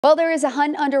Well, there is a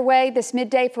hunt underway this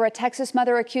midday for a Texas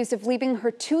mother accused of leaving her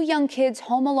two young kids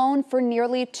home alone for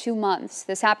nearly 2 months.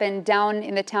 This happened down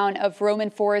in the town of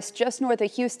Roman Forest, just north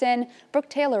of Houston. Brooke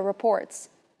Taylor reports.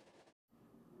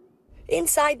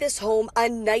 Inside this home, a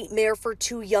nightmare for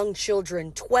two young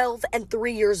children, 12 and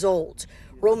 3 years old.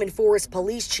 Roman Forest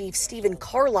Police Chief Stephen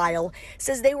Carlisle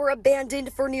says they were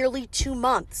abandoned for nearly 2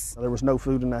 months. There was no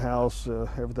food in the house.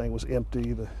 Everything was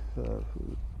empty.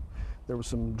 There was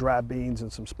some dry beans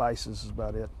and some spices is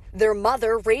about it. Their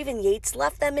mother, Raven Yates,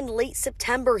 left them in late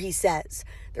September, he says.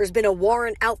 There's been a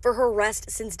warrant out for her arrest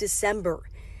since December.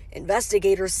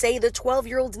 Investigators say the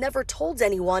 12-year-old never told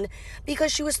anyone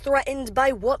because she was threatened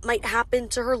by what might happen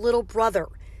to her little brother.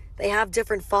 They have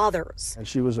different fathers. And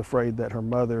she was afraid that her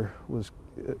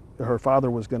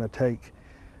father was going to take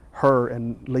her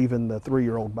and leaving the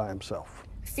 3-year-old by himself.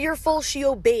 Fearful, she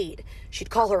obeyed.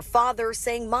 She'd call her father,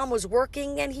 saying mom was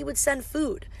working and he would send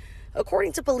food.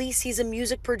 According to police, he's a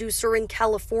music producer in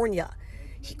California.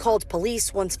 He called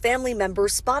police once family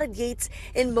members spotted Yates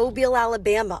in Mobile,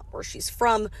 Alabama, where she's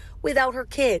from, without her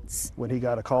kids. When he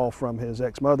got a call from his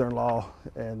ex-mother-in-law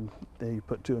and they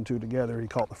put 2 and 2 together, he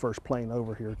caught the first plane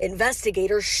over here.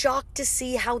 Investigators shocked to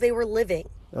see how they were living.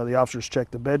 The officers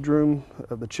checked the bedroom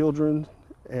of the children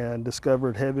and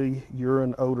discovered heavy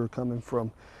urine odor coming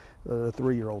from the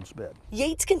 3-year-old's bed.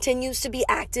 Yates continues to be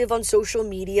active on social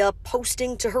media,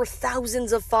 posting to her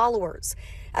thousands of followers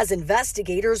as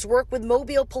investigators work with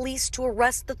Mobile police to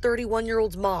arrest the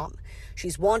 31-year-old's mom.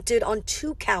 She's wanted on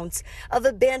 2 counts of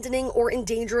abandoning or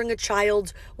endangering a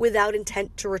child without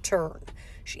intent to return.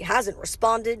 She hasn't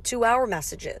responded to our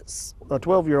messages. A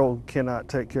 12-year-old cannot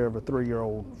take care of a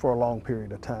 3-year-old for a long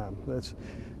period of time.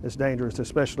 It's dangerous,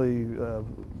 especially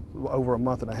over a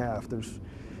month and a half.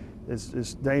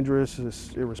 It's dangerous,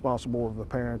 it's irresponsible of a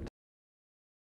parent